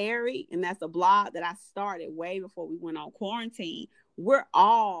married, and that's a blog that I started way before we went on quarantine, we're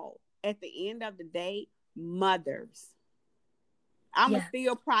all at the end of the day mothers. I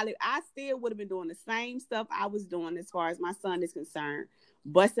still would have been doing the same stuff I was doing as far as my son is concerned,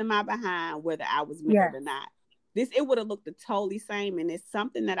 busting my behind whether I was married or not. It would have looked the totally same, and it's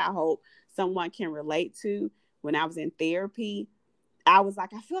something that I hope someone can relate to. When I was in therapy, I was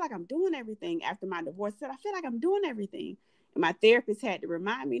like, I feel like I'm doing everything after my divorce. I feel like I'm doing everything. And my therapist had to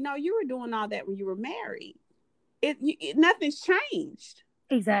remind me, no, you were doing all that when you were married. Nothing's changed.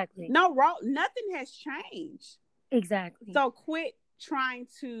 Exactly. No, nothing has changed. Exactly. So quit trying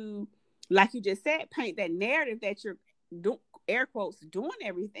to, like you just said, paint that narrative that you're, air quotes, doing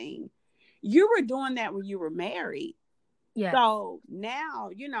everything. You were doing that when you were married. Yeah. So now,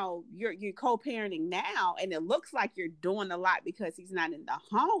 you're co-parenting now, and it looks like you're doing a lot because he's not in the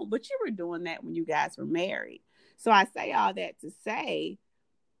home, but you were doing that when you guys were married. So I say all that to say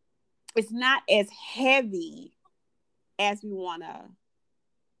it's not as heavy as we want to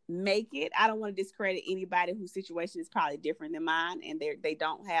make it. I don't want to discredit anybody whose situation is probably different than mine, and they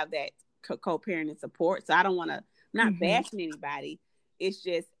don't have that co-parenting support. So I don't want to, I'm not bashing anybody. It's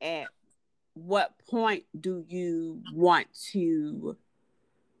just at what point do you want to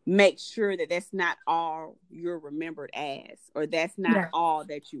make sure that that's not all you're remembered as, or that's not all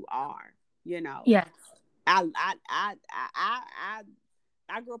that you are, Yes. I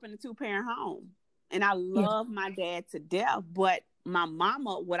grew up in a 2-parent home, and I love my dad to death, but my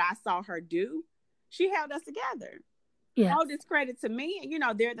mama, what I saw her do, she held us together. Yeah. No discredit to me.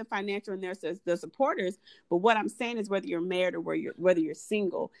 They're the financial and they're the supporters. But what I'm saying is, whether you're married or whether you're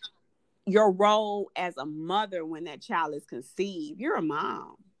single, your role as a mother when that child is conceived, you're a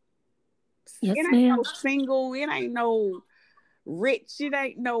mom. Yes, it ain't no single. It ain't no rich. It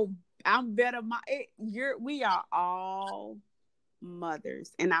ain't no I'm better. We are all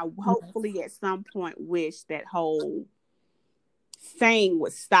mothers, and I hopefully at some point wish that whole saying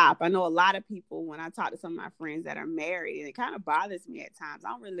would stop. I know a lot of people, when I talk to some of my friends that are married, and it kind of bothers me at times. I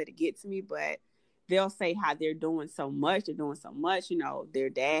don't really let it get to me, but they'll say how they're doing so much. Their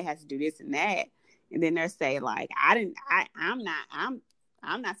dad has to do this and that. And then they'll say, like, I'm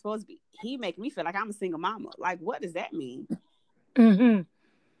not supposed to be. He making me feel like I'm a single mama. Like, what does that mean? Mm-hmm.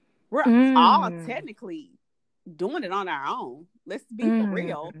 We're all technically doing it on our own. Let's be for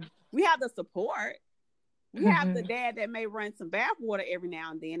real. We have the support. We have the dad that may run some bath water every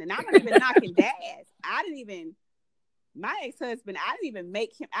now and then. And I'm not even knocking dads. My ex-husband, I didn't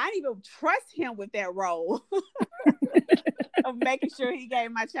even trust him with that role of making sure he gave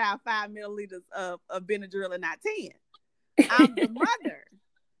my child 5 milliliters of Benadryl and not 10. I'm the mother.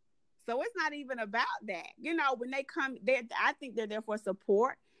 So it's not even about that. When they come, I think they're there for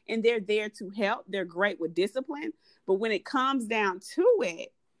support, and they're there to help. They're great with discipline. But when it comes down to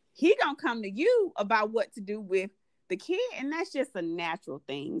it, he gonna come to you about what to do with the kid, and that's just a natural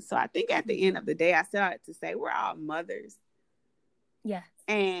thing. So I think at the end of the day, I started to say we're all mothers. Yes.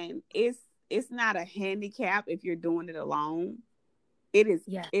 And it's not a handicap if you're doing it alone. It is.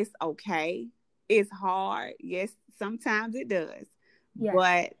 Yes. It's okay. It's hard. Yes, sometimes it does. Yes.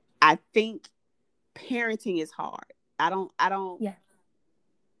 But I think parenting is hard. I don't. Yes.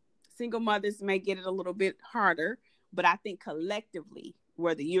 Single mothers may get it a little bit harder, but I think collectively,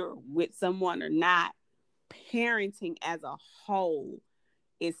 whether you're with someone or not, parenting as a whole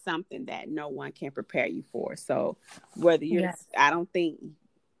is something that no one can prepare you for. So whether you're, I don't think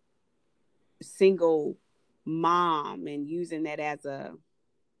single mom and using that as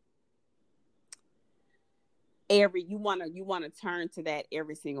you want to turn to that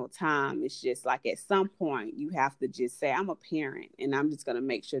every single time. It's just like at some point you have to just say, I'm a parent, and I'm just going to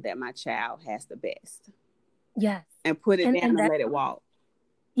make sure that my child has the best. Yes. And put it down and let it walk.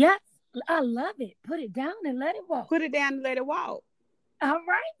 Yes. I love it. Put it down and let it walk. Put it down and let it walk. All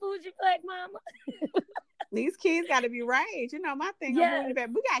right, Boujee Black Mama. These kids got to be raised. You know, my thing on Boujee Black,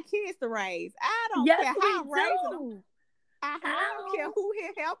 we got kids to raise. I don't care how I'm raising them. I don't care who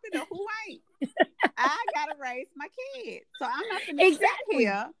here helping or who ain't. I gotta raise my kids. So I'm not gonna sit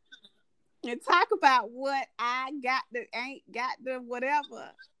here and talk about what I got that ain't got the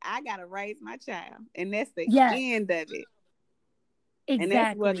whatever. I gotta raise my child. And that's the end of it. Exactly. And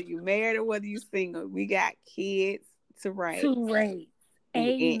that's whether you married or whether you single. We got kids to raise.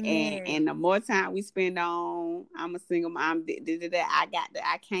 Amen. And the more time we spend on, I'm a single mom,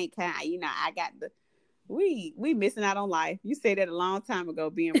 I can't count, you know, I got the we missing out on life. You said that a long time ago,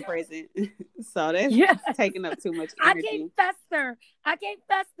 being present. So that's taking up too much energy. I can't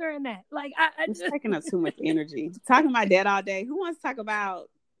fester in that. Like it's taking up too much energy. Talking about that all day. Who wants to talk about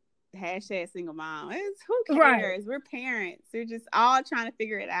 #single mom? Who cares? Right. We're parents. We're just all trying to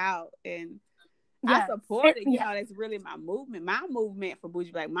figure it out. And I support it. You know, that's really my movement. My movement for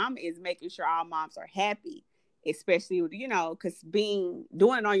Boujee Black Mama is making sure all moms are happy. Especially, you know, because doing it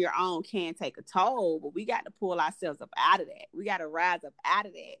on your own can take a toll, but we got to pull ourselves up out of that. We got to rise up out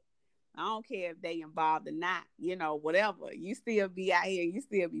of that. I don't care if they involved or not, you know, whatever. You still be out here, you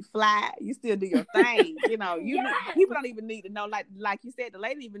still be fly, you still do your thing. You know, people don't even need to know, like you said, the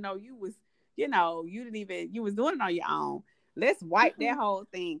lady didn't even know you was, you know, you was doing it on your own. Let's wipe that whole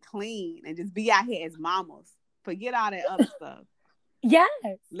thing clean and just be out here as mamas. Forget all that other stuff. Yes.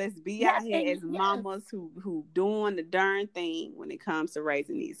 Let's be out here as mamas who doing the darn thing when it comes to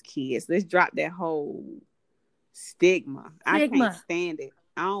raising these kids. Let's drop that whole stigma. I can't stand it.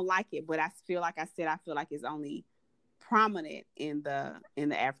 I don't like it, but I feel like it's only prominent in the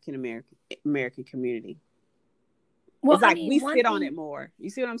African American community. Well, it's like we sit on it more. You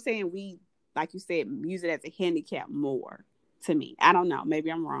see what I'm saying? We, like you said, use it as a handicap more to me. I don't know.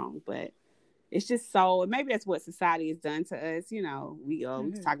 Maybe I'm wrong, but it's just so, maybe that's what society has done to us. You know, we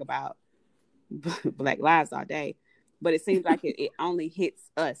talk about Black lives all day, but it seems like it only hits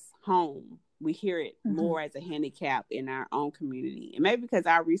us home. We hear it more as a handicap in our own community. And maybe because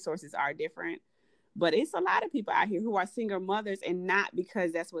our resources are different, but it's a lot of people out here who are single mothers, and not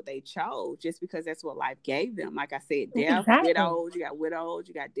because that's what they chose, just because that's what life gave them. Like I said, death, widows, you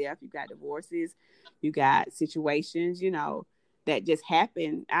got death, you got divorces, you got situations, you know, that just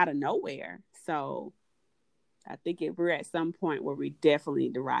happen out of nowhere. So I think we're at some point where we definitely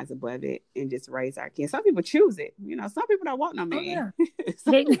need to rise above it and just raise our kids. Some people choose it. You know, some people don't want no man.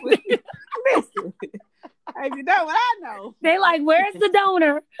 Listen, if you know what I know. They like, where's the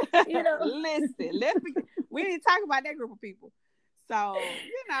donor? You know. Listen, we didn't talk about that group of people. So,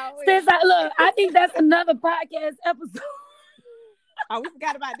 you know. I think that's another podcast episode. Oh, we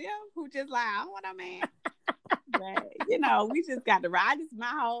forgot about them who just like, I don't want no man. But, you know, we just got to rise.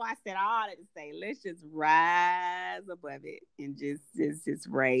 I said all that to say, let's just rise above it and just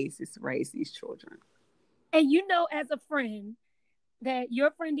raise these children. And you know, as a friend, that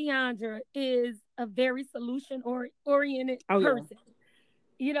your friend Deandra is a very solution-oriented person.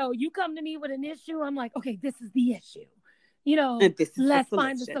 You know, you come to me with an issue, I'm like, okay, this is the issue. You know, let's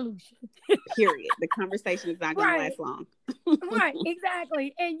find the solution. Period. The conversation is not going to last long. Right,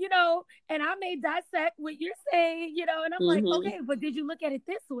 exactly. And, you know, and I may dissect what you're saying, you know, and I'm like, okay, but did you look at it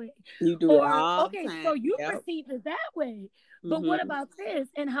this way? You do it all the time. So you perceive it that way. But what about this?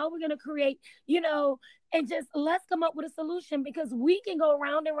 And how are we going to create, you know, and just let's come up with a solution, because we can go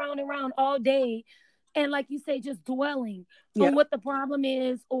round and round and round all day. And like you say, just dwelling on what the problem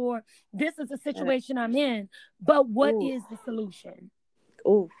is, or this is the situation I'm in. But what is the solution?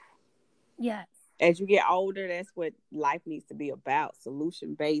 Ooh. Yes. As you get older, that's what life needs to be about,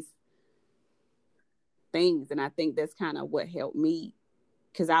 solution-based things. And I think that's kind of what helped me,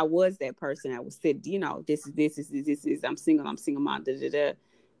 because I was that person that would sit, you know, this is, I'm single mom, da, da, da.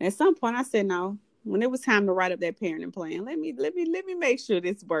 And at some point I said, no. When it was time to write up that parenting plan, let me make sure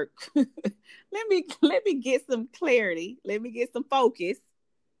this works. let me get some clarity. Let me get some focus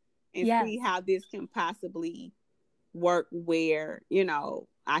and see how this can possibly work, where, you know,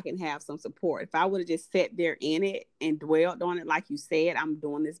 I can have some support. If I would have just sat there in it and dwelled on it, like you said, I'm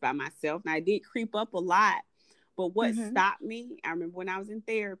doing this by myself. Now, I did creep up a lot, but what stopped me, I remember when I was in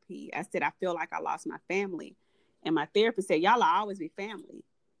therapy, I said, I feel like I lost my family. And my therapist said, y'all will always be family.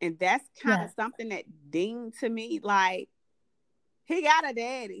 And that's kind of something that dinged to me, like, he got a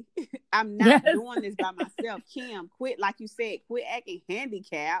daddy. I'm not doing this by myself. Kim, quit, like you said, quit acting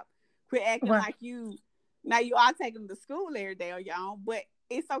handicapped. Quit acting like you are taking them to school every day on your own, but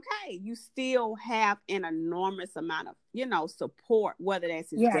it's okay. You still have an enormous amount of, you know, support, whether that's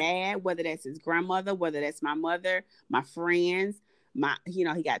his dad, whether that's his grandmother, whether that's my mother, my friends, you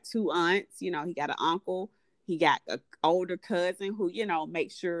know, he got 2 aunts, you know, he got an uncle. he got an older cousin who,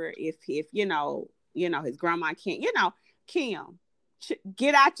 make sure if his grandma can't, Kim,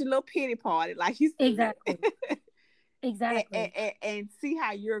 get out your little pity party, like you said. Exactly. Exactly. And see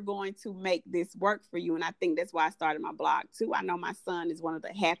how you're going to make this work for you. And I think that's why I started my blog too. I know my son is one of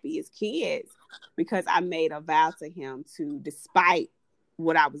the happiest kids because I made a vow to him to, despite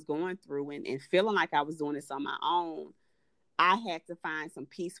what I was going through and feeling like I was doing this on my own, I had to find some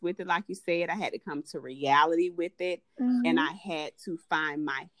peace with it. Like you said, I had to come to reality with it. Mm-hmm. And I had to find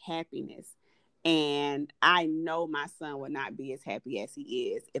my happiness. And I know my son will not be as happy as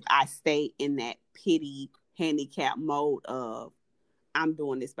he is if I stay in that pity handicap mode of I'm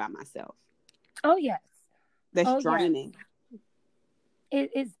doing this by myself. Oh yes. That's draining.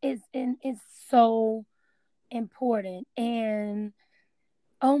 Yes. It's so important. And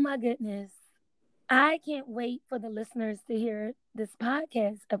oh my goodness, I can't wait for the listeners to hear this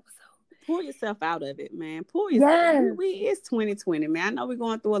podcast episode. Pull yourself out of it, man. Pull yourself. Yes. It's 2020, man. I know we're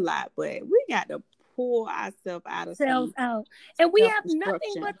going through a lot, but we got to pull ourselves out of ourselves out. And we have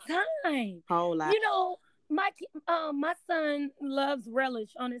nothing but time. Whole lot. My son loves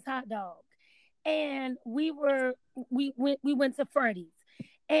relish on his hot dog. And we went to Freddy's.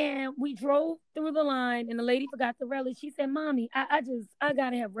 And we drove through the line and the lady forgot the relish. She said, "Mommy, I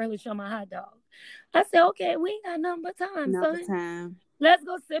gotta have relish on my hot dog." I said, "Okay, we ain't got nothing but time, son. Let's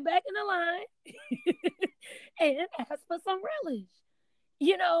go sit back in the line and ask for some relish."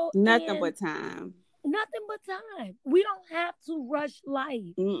 Nothing but time. Nothing but time. We don't have to rush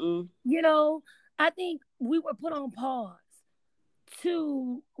life. Mm-mm. I think we were put on pause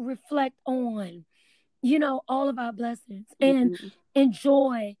to reflect on, all of our blessings and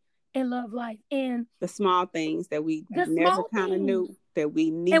enjoy and love life. And the small things that we never kind of knew that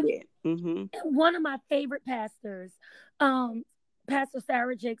we needed. And one of my favorite pastors, Pastor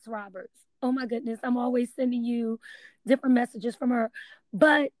Sarah Jakes Roberts. Oh my goodness, I'm always sending you different messages from her.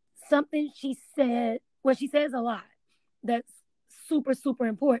 But something she said, well, she says a lot that's super, super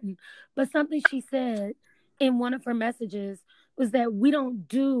important. But something she said in one of her messages was that we don't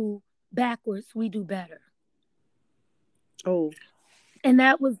do backwards, we do better. Oh. And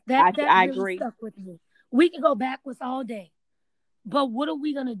that I really agree. Stuck with me. We can go backwards all day. But what are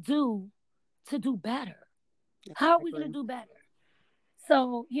we going to do to do better? How are we going to do better?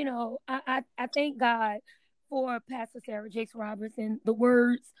 So, I thank God for Pastor Sarah Jakes Roberts and the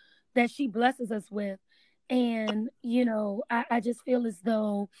words that she blesses us with. And, I just feel as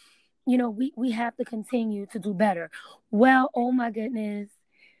though, we have to continue to do better. Well, oh my goodness.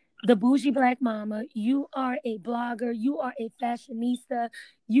 The Boujee Black Mama, you are a blogger. You are a fashionista.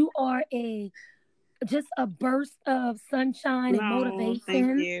 You are just a burst of sunshine and motivation.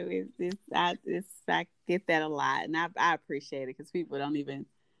 Thank you. I get that a lot, and I appreciate it because people don't even.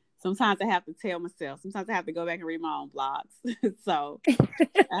 Sometimes I have to tell myself. Sometimes I have to go back and read my own blogs. So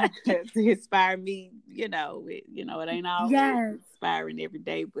to inspire me, it ain't always inspiring every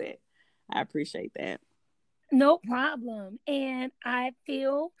day, but I appreciate that. No problem. And I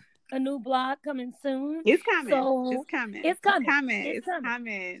feel a new blog coming soon. It's coming. So it's coming. It's coming.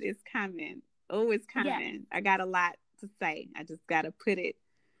 It's coming. Oh, it's coming. Yeah. I got a lot to say. I just got to put it.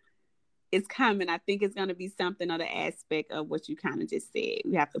 It's coming. I think it's going to be something of the aspect of what you kind of just said.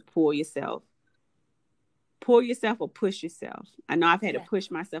 You have to pull yourself or push yourself. I know I've had to push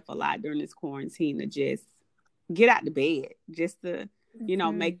myself a lot during this quarantine to just get out the bed, just to,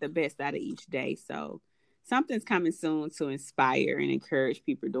 make the best out of each day. So something's coming soon to inspire and encourage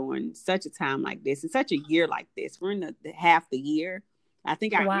people during such a time like this and such a year like this. We're in the half the year. I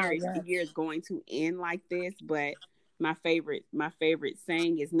think our year is going to end like this, but my favorite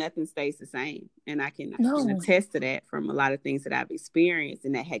saying is nothing stays the same. And I can attest to that from a lot of things that I've experienced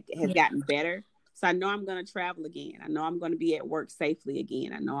and that has gotten better. So I know I'm going to travel again. I know I'm going to be at work safely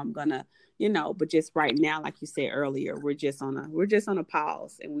again. I know I'm going to, but just right now, like you said earlier, we're just on a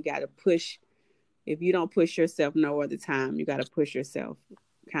pause, and we got to push. If you don't push yourself no other time, you got to push yourself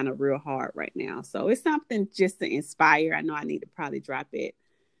kind of real hard right now. So it's something just to inspire. I know I need to probably drop it.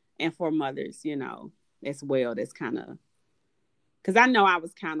 And for mothers, as well, that's kind of, because I know I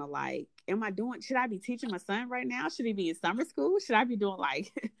was kind of like, should I be teaching my son right now? Should he be in summer school? Should I be doing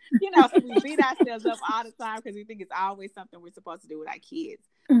so we beat ourselves up all the time because we think it's always something we're supposed to do with our kids.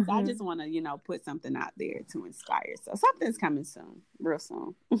 Mm-hmm. So I just want to, put something out there to inspire. So something's coming soon, real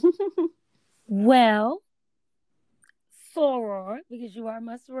soon. Well, soror, because you are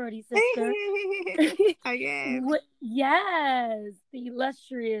my sorority sister. I am. Yes, the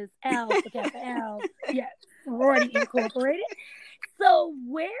illustrious Alpha Kappa Alpha. Yes, sorority incorporated. So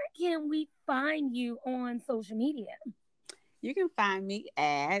where can we find you on social media? You can find me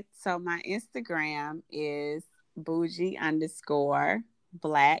so my Instagram is Boujee_Black,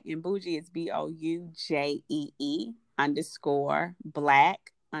 and Boujee is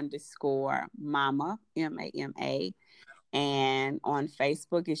BOUJEE_Black_Mama, MAMA. And on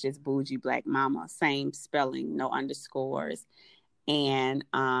Facebook, it's just Boujee Black Mama, same spelling, no underscores. And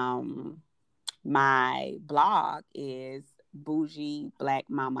my blog is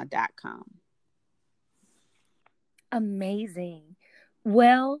boujeeblackmama.com. Amazing.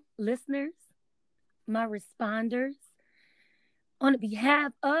 Well, listeners, my responders, on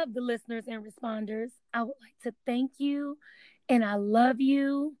behalf of the listeners and responders, I would like to thank you, and I love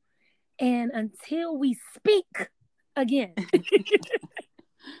you. And until we speak again,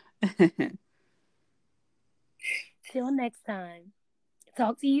 till next time.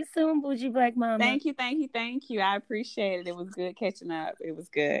 Talk to you soon, Boujee Black Mama. Thank you. I appreciate it. It was good catching up. It was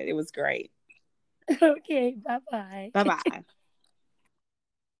good. It was great. Okay, bye-bye. Bye-bye.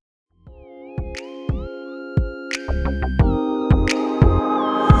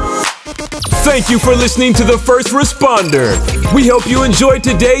 Thank you for listening to The First Responder. We hope you enjoyed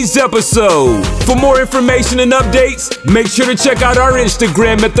today's episode. For more information and updates, make sure to check out our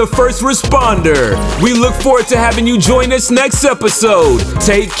Instagram at The First Responder. We look forward to having you join us next episode.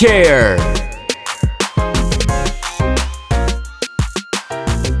 Take care.